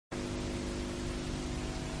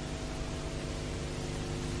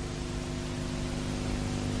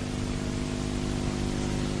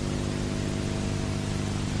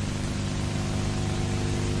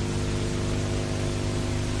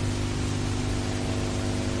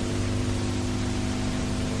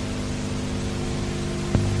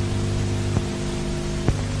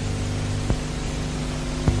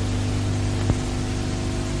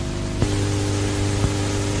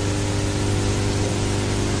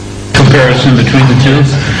comparison between the two,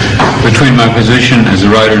 between my position as a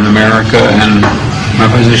writer in America and my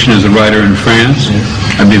position as a writer in France.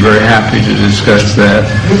 I'd be very happy to discuss that.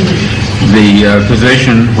 The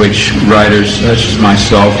position which writers such as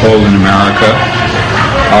myself hold in America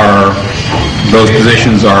those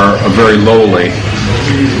positions are very lowly.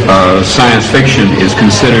 Science fiction is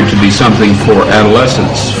considered to be something for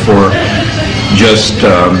adolescents, for just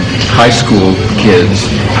high school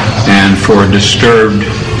kids, and for disturbed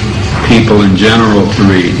people in general to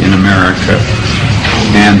read in America.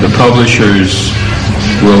 And the publishers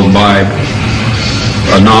will buy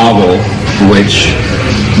a novel which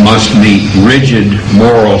must meet rigid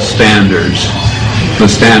moral standards, the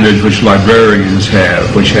standards which librarians have,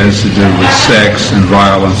 which has to do with sex and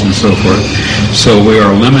violence and so forth. So we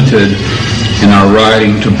are limited in our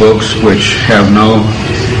writing to books which have no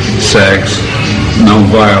sex, no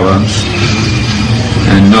violence,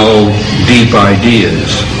 and no deep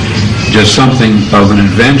ideas. Just something of an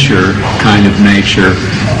adventure kind of nature,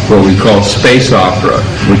 what we call space opera,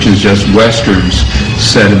 which is just westerns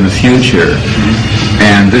set in the future.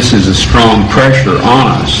 And this is a strong pressure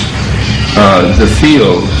on us. The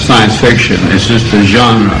field, science fiction, is just a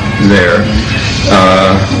genre there,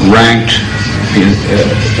 ranked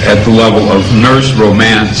at the level of nurse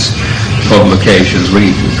romance publications.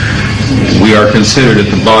 We are considered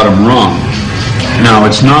at the bottom rung. Now,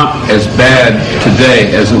 it's not as bad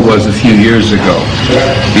today as it was a few years ago,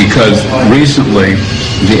 because recently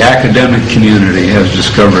the academic community has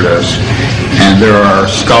discovered us, and there are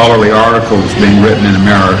scholarly articles being written in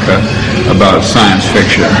America about science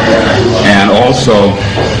fiction. And also,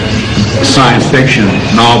 science fiction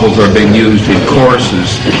novels are being used in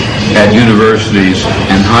courses at universities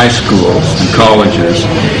and high schools and colleges.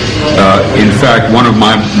 In fact, one of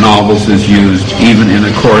my novels is used even in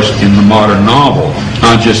a course in the modern novel,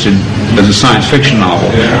 not just as a science fiction novel,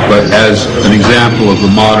 but as an example of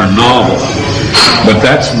the modern novel. But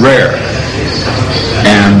that's rare.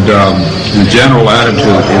 And the general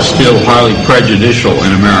attitude is still highly prejudicial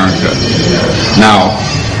in America. Now,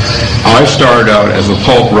 I started out as a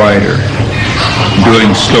pulp writer,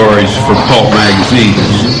 doing stories for pulp magazines,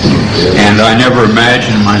 and I never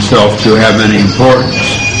imagined myself to have any importance.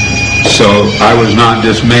 So I was not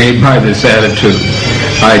dismayed by this attitude.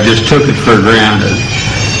 I just took it for granted.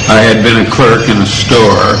 I had been a clerk in a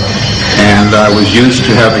store, and I was used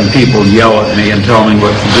to having people yell at me and tell me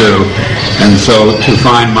what to do. And so to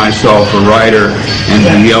find myself a writer and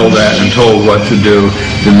be yelled at and told what to do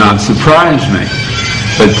did not surprise me.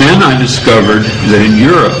 But then I discovered that in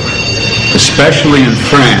Europe, especially in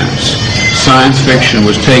France, science fiction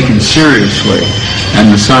was taken seriously,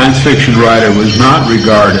 and the science fiction writer was not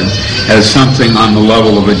regarded as something on the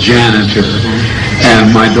level of a janitor.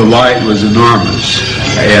 And my delight was enormous,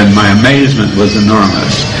 and my amazement was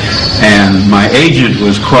enormous, and my agent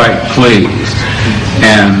was quite pleased.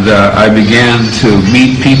 And I began to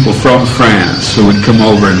meet people from France who would come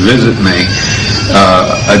over and visit me.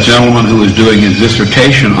 A gentleman who was doing his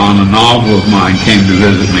dissertation on a novel of mine came to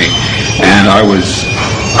visit me, and I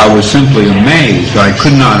was simply amazed. I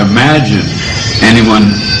could not imagine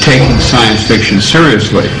anyone taking science fiction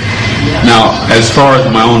seriously. Now, as far as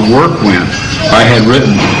my own work went, I had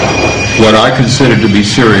written what I considered to be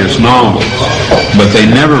serious novels, but they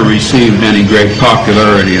never received any great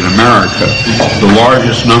popularity in America. The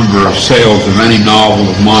largest number of sales of any novel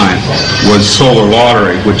of mine was Solar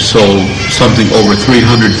Lottery, which sold something over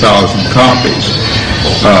 300,000 copies.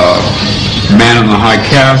 Man in the High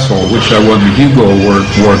Castle, which I won the Hugo Award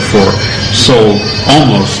for, sold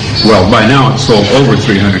by now it sold over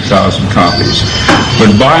 300,000 copies.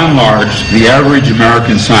 But by and large, the average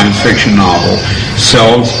American science fiction novel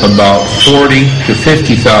sells about 40 to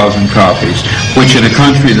 50,000 copies, which in a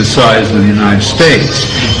country the size of the United States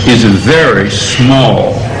is a very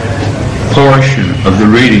small portion of the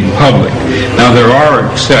reading public. Now, there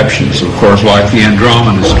are exceptions, of course, like the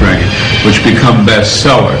Andromeda Strain, which become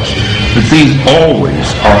bestsellers. But these always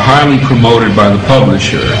are highly promoted by the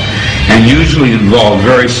publisher and usually involve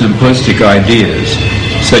very simplistic ideas,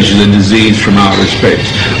 such as a disease from outer space.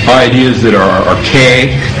 Ideas that are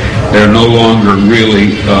archaic, they're no longer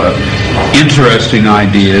really interesting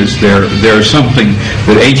ideas. They're something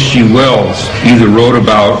that H.G. Wells either wrote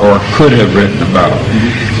about or could have written about.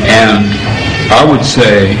 And I would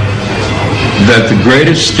say that the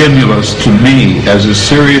greatest stimulus to me as a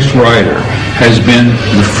serious writer has been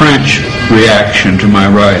the French reaction to my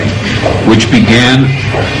writing, which began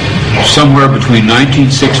somewhere between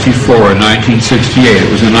 1964 and 1968. It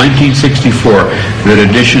was in 1964 that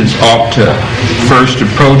Editions Opta first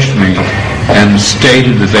approached me and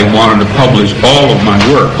stated that they wanted to publish all of my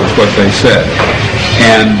work, was what they said.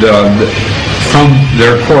 And from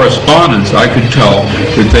their correspondence, I could tell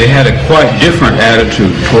that they had a quite different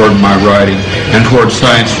attitude toward my writing and toward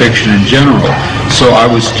science fiction in general. So I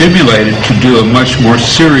was stimulated to do a much more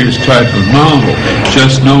serious type of novel,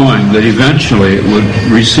 just knowing that eventually it would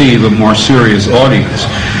receive a more serious audience.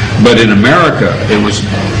 But in America, it was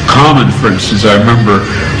common, for instance, I remember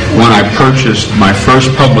when I purchased my first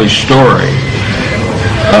published story,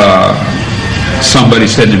 somebody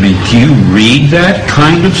said to me, "Do you read that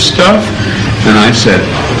kind of stuff?" And I said,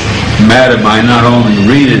 "Madam, I not only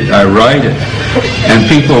read it, I write it." And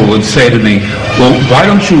people would say to me, "Well, why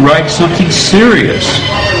don't you write something serious?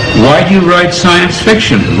 Why do you write science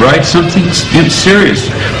fiction? Write something serious."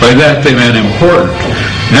 By that they meant important.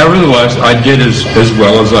 Nevertheless, I did as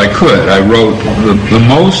well as I could. I wrote the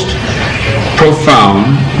most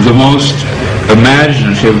profound, the most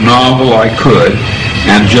imaginative novel I could,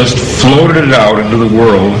 and just floated it out into the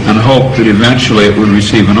world and hoped that eventually it would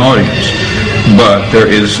receive an audience. But there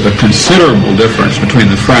is a considerable difference between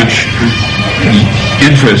the French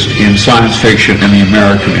interest in science fiction and the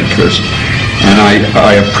American interest, and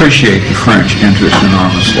I appreciate the French interest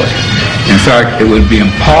enormously. In fact, it would be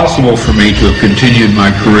impossible for me to have continued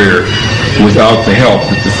my career without the help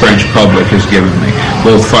that the French public has given me,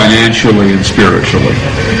 both financially and spiritually.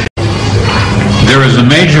 There is a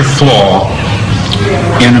major flaw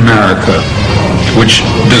in America which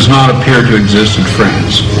does not appear to exist in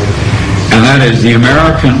France, and that is the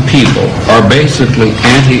American people are basically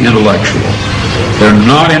anti-intellectual. They're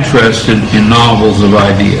not interested in novels of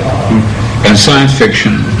idea, and science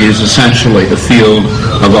fiction is essentially a field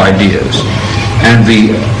of ideas. And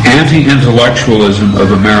the anti-intellectualism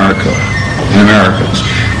of America and Americans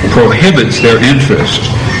prohibits their interest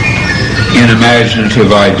in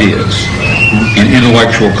imaginative ideas, in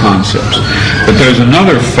intellectual concepts. But there's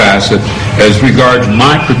another facet as regards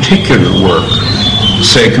my particular work,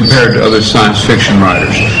 say compared to other science fiction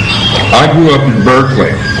writers. I grew up in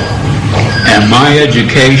Berkeley, and my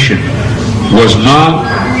education was not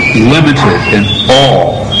limited in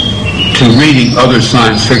all to reading other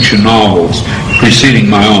science fiction novels preceding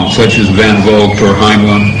my own, such as Van Vogt or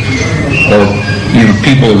Heinlein, or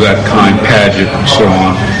people of that kind, Paget and so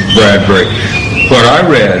on, Bradbury. What I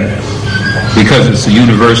read, because it's a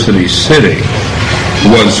university city,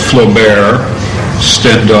 was Flaubert,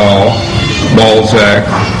 Stendhal, Balzac,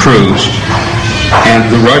 Proust, and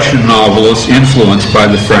the Russian novelists influenced by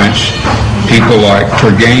the French, people like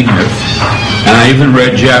Turgenev. And I even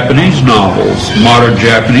read Japanese novels, modern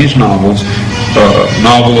Japanese novels,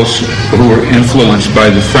 novelists who were influenced by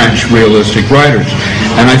the French realistic writers.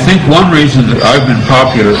 And I think one reason that I've been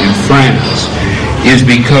popular in France is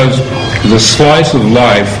because the slice of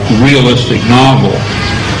life realistic novel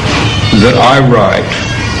that I write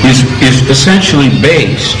is essentially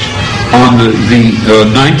based on the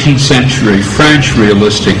 19th century French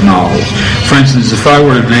realistic novels. For instance, if I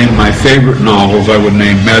were to name my favorite novels, I would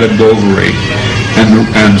name Madame Bovary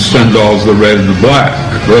and Stendhal's The Red and the Black.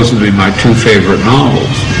 Those would be my two favorite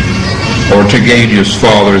novels. Or Turgenev's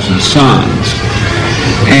Fathers and Sons.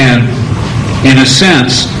 And in a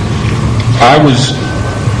sense, I was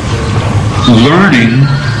learning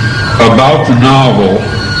about the novel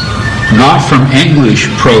not from English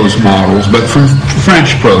prose models, but from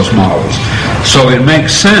French prose models. So it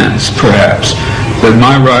makes sense, perhaps, that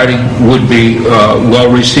my writing would be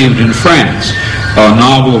well received in France. A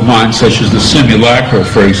novel of mine, such as The Simulacra,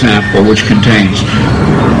 for example, which contains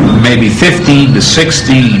maybe 15 to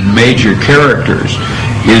 16 major characters,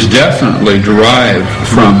 is definitely derived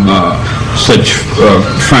from such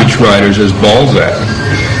French writers as Balzac.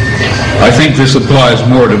 I think this applies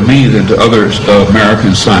more to me than to other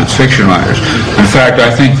American science fiction writers. In fact,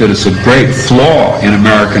 I think that it's a great flaw in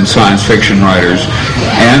American science fiction writers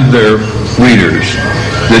and their readers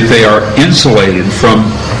that they are insulated from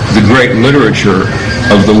the great literature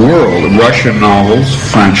of the world, Russian novels,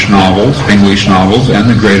 French novels, English novels, and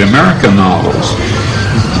the great American novels.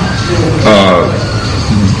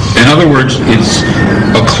 In other words, it's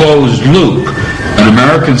a closed loop. An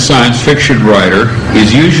American science fiction writer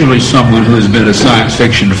is usually someone who has been a science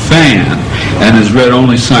fiction fan and has read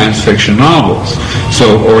only science fiction novels.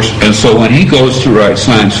 So when he goes to write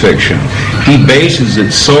science fiction, he bases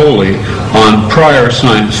it solely on prior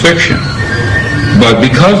science fiction. But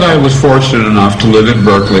because I was fortunate enough to live in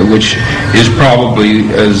Berkeley, which is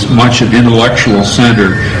probably as much an intellectual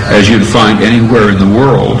center as you'd find anywhere in the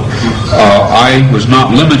world, I was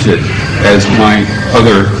not limited as my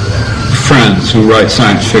other friends who write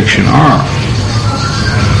science fiction are.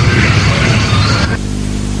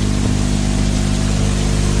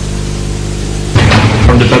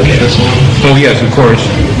 From the book as well? Oh yes, of course.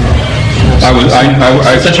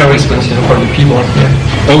 Such a response, for the people.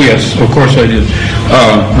 Yeah. Oh yes, of course I did.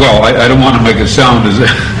 Well, I don't want to make it sound as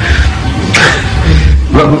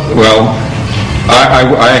well.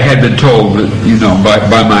 I had been told that,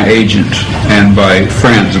 by my agent and by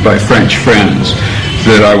French friends,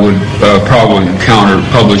 that I would probably encounter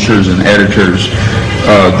publishers and editors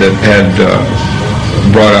that had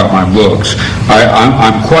brought out my books.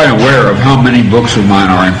 I'm quite aware of how many books of mine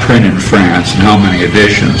are in print in France and how many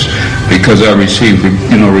editions, because I received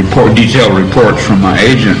detailed reports from my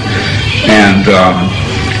agent, and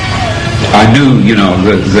I knew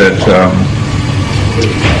that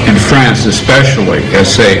in France especially,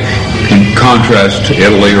 say in contrast to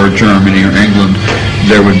Italy or Germany or England,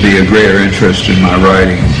 there would be a greater interest in my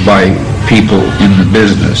writing by people in the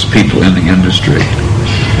business, people in the industry,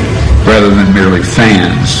 rather than merely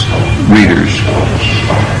fans, readers.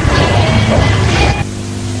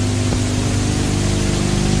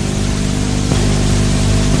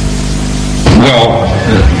 Well,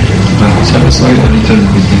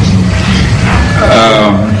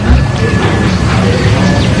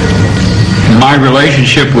 my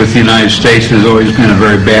relationship with the United States has always been a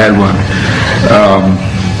very bad one.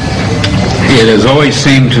 It has always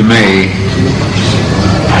seemed to me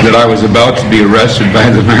that I was about to be arrested by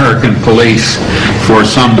the American police for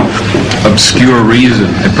some obscure reason.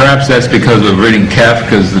 And perhaps that's because of reading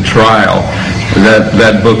Kafka's The Trial.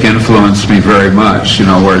 That book influenced me very much,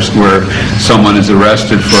 where someone is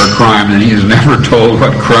arrested for a crime and he is never told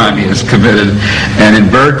what crime he has committed. And in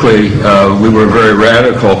Berkeley, we were very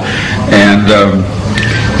radical. And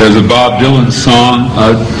there's a Bob Dylan song,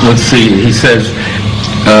 let's see, he says,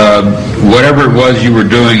 whatever it was you were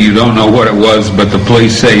doing, you don't know what it was, but the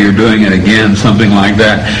police say you're doing it again, something like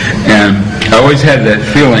that. And I always had that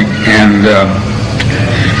feeling, and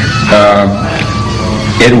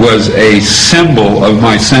it was a symbol of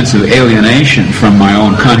my sense of alienation from my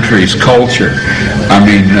own country's culture. I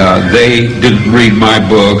mean, they didn't read my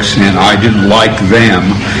books, and I didn't like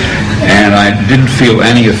them, and I didn't feel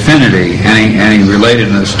any affinity, any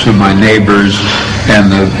relatedness to my neighbors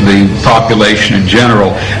and the population in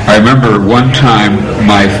general. I remember one time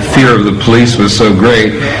my fear of the police was so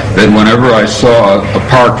great that whenever I saw a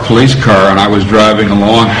parked police car and I was driving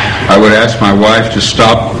along, I would ask my wife to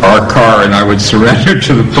stop our car and I would surrender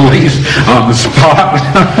to the police on the spot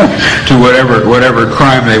to whatever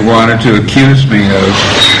crime they wanted to accuse me of.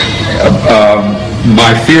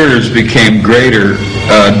 My fears became greater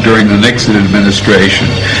during the Nixon administration.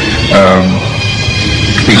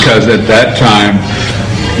 Because at that time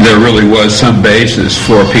there really was some basis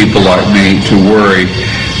for people like me to worry.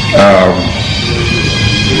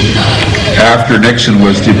 After Nixon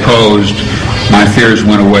was deposed, my fears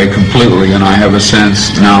went away completely, and I have a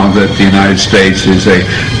sense now that the United States is a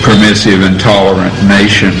permissive, intolerant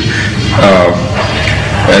nation.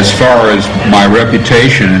 As far as my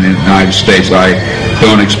reputation in the United States, I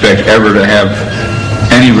don't expect ever to have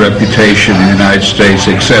any reputation in the United States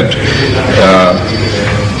except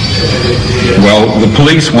the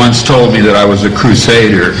police once told me that I was a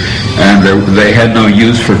crusader, and they had no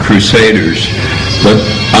use for crusaders. But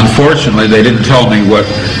unfortunately, they didn't tell me what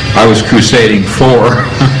I was crusading for.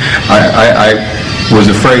 I was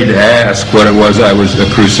afraid to ask what it was I was a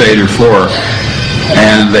crusader for.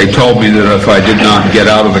 And they told me that if I did not get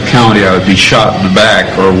out of the county, I would be shot in the back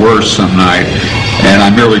or worse some night. And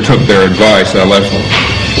I merely took their advice. I left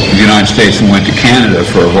the United States and went to Canada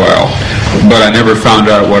for a while. But I never found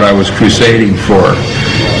out what I was crusading for.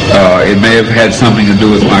 It may have had something to do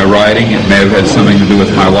with my writing, it may have had something to do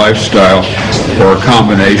with my lifestyle, or a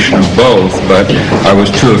combination of both, but I was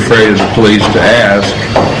too afraid of the police to ask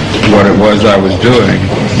what it was I was doing.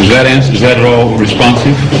 Is that all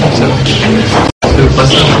responsive?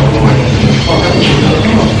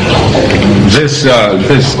 This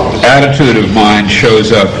attitude of mine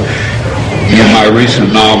shows up in my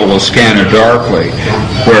recent novel, A Scanner Darkly,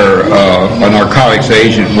 where a narcotics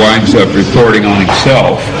agent winds up reporting on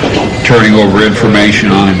himself, turning over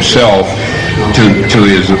information on himself to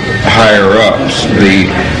his higher-ups.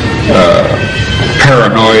 The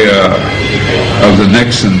paranoia of the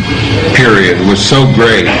Nixon period was so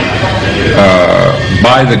great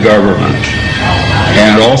by the government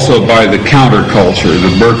and also by the counterculture,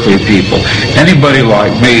 the Berkeley people. Anybody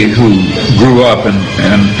like me who grew up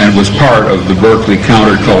and was part of the Berkeley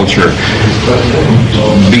counterculture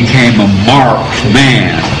became a marked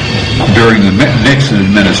man during the Nixon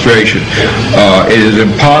administration. It is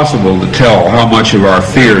impossible to tell how much of our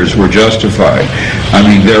fears were justified. I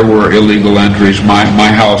mean, there were illegal entries. My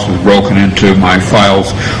house was broken into. My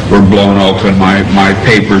files were blown open. My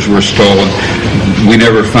papers were stolen. We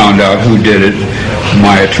never found out who did it.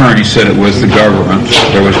 My attorney said it was the government.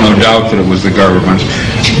 There was no doubt that it was the government.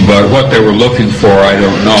 But what they were looking for, I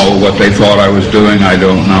don't know. What they thought I was doing, I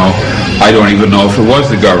don't know. I don't even know if it was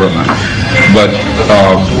the government. But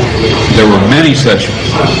there were many such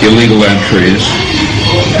illegal entries,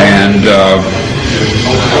 and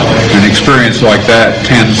an experience like that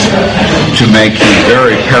tends to make you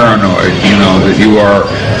very paranoid, you know, that you are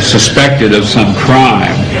suspected of some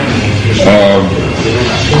crime.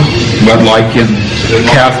 But like in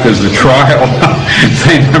Kafka's The Trial,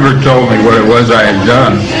 they never told me what it was I had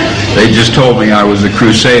done. They just told me I was a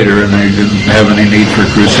crusader, and they didn't have any need for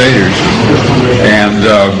crusaders. And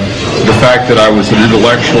the fact that I was an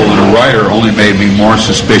intellectual and a writer only made me more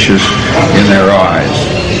suspicious in their eyes.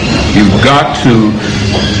 You've got to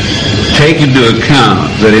take into account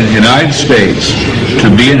that in the United States, to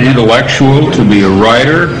be an intellectual, to be a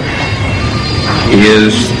writer,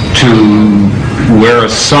 is to wear a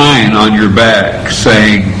sign on your back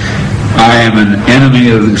saying, I am an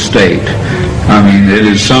enemy of the state. I mean, it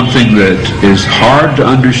is something that is hard to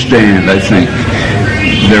understand, I think.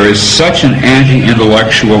 There is such an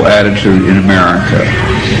anti-intellectual attitude in America.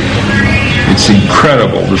 It's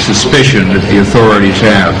incredible, the suspicion that the authorities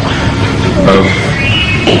have of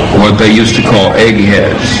what they used to call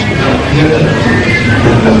eggheads.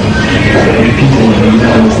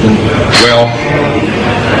 Well,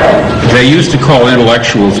 they used to call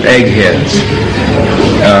intellectuals eggheads.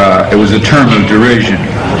 It was a term of derision.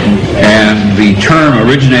 And the term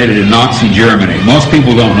originated in Nazi Germany. Most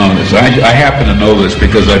people don't know this. I happen to know this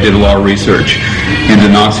because I did a lot of research into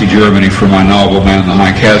Nazi Germany for my novel, Man in the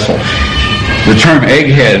High Castle. The term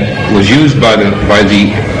egghead was used by the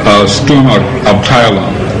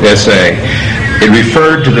Sturmabteilung, SA. It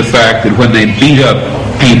referred to the fact that when they beat up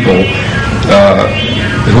people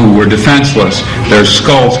who were defenseless, their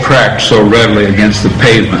skulls cracked so readily against the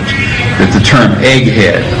pavement that the term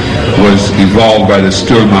egghead was evolved by the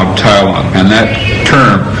Sturmabteilung, and that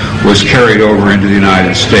term was carried over into the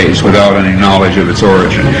United States without any knowledge of its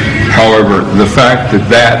origin. However, the fact that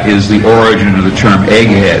that is the origin of the term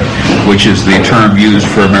egghead, which is the term used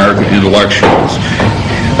for American intellectuals,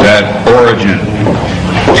 that origin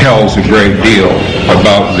tells a great deal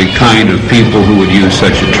about the kind of people who would use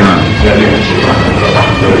such a term.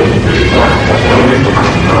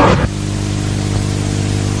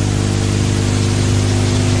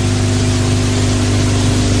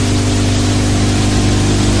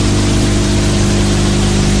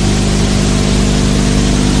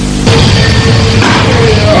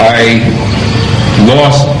 I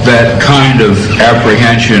lost that kind of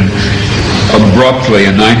apprehension abruptly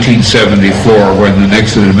in 1974 when the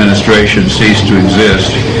Nixon administration ceased to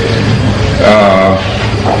exist.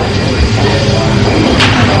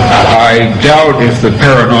 I doubt if the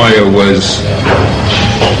paranoia was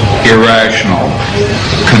irrational,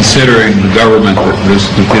 considering the government that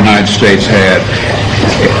the United States had.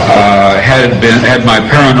 Had my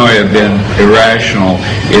paranoia been irrational,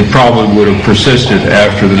 it probably would have persisted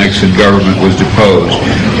after the Nixon government was deposed.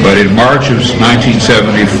 But in March of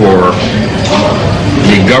 1974,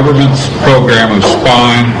 the government's program of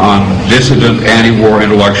spying on dissident anti-war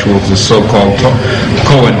intellectuals, the so-called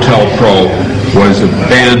COINTELPRO, was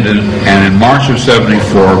abandoned, and in March of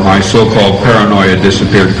 74, my so-called paranoia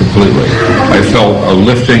disappeared completely. I felt a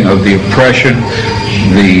lifting of the oppression,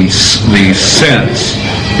 the sense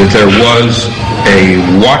that there was a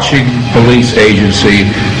watching police agency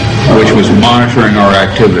which was monitoring our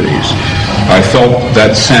activities. I felt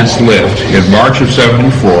that sense lift in March of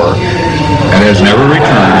 74, and has never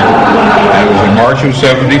returned. And it was in March of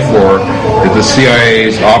 74 that the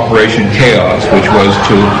CIA's Operation Chaos, which was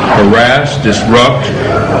to harass, disrupt,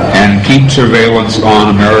 and keep surveillance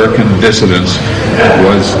on American dissidents,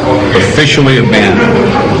 was officially abandoned.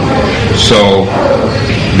 So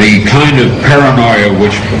the kind of paranoia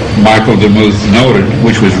which Michael DeMuth noted,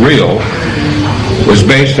 which was real, was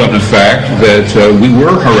based on the fact that we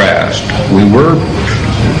were harassed. We were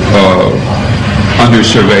under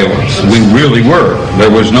surveillance. We really were.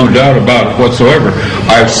 There was no doubt about it whatsoever.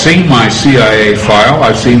 I've seen my CIA file.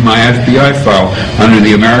 I've seen my FBI file. Under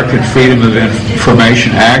the American Freedom of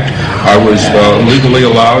Information Act, I was legally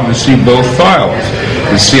allowed to see both files.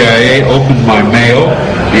 The CIA opened my mail.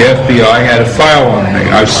 The FBI had a file on me.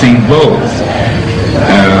 I've seen both.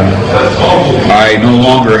 I no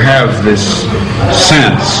longer have this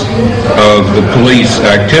sense of the police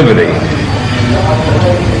activity.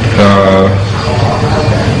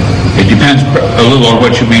 It depends a little on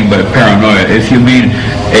what you mean by paranoia. If you mean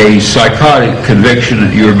a psychotic conviction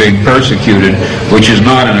that you are being persecuted, which is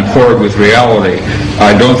not in accord with reality,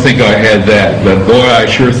 I don't think I had that. But boy, I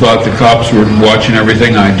sure thought the cops were watching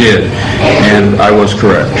everything I did, and I was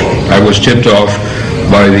correct. I was tipped off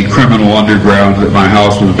by the criminal underground that my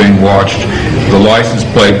house was being watched. The license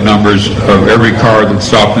plate numbers of every car that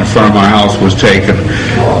stopped in front of my house was taken,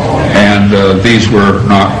 and these were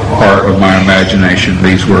not part of my imagination.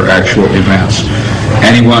 These were actual events.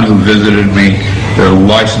 Anyone who visited me, their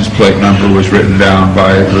license plate number was written down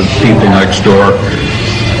by the people next door,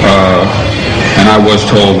 and I was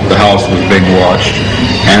told the house was being watched,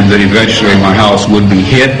 and that eventually my house would be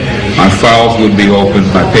hit, my files would be opened,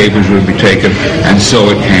 my papers would be taken, and so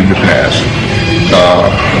it came to pass.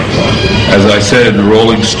 As I said in the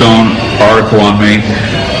Rolling Stone article on me,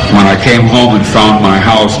 when I came home and found my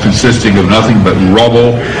house consisting of nothing but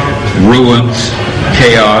rubble, ruins,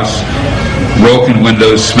 chaos, broken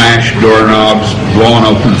windows, smashed doorknobs, blown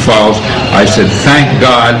open files, I said, thank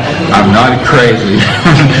God I'm not crazy.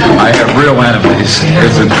 I have real enemies.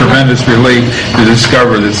 It's a tremendous relief to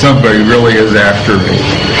discover that somebody really is after me.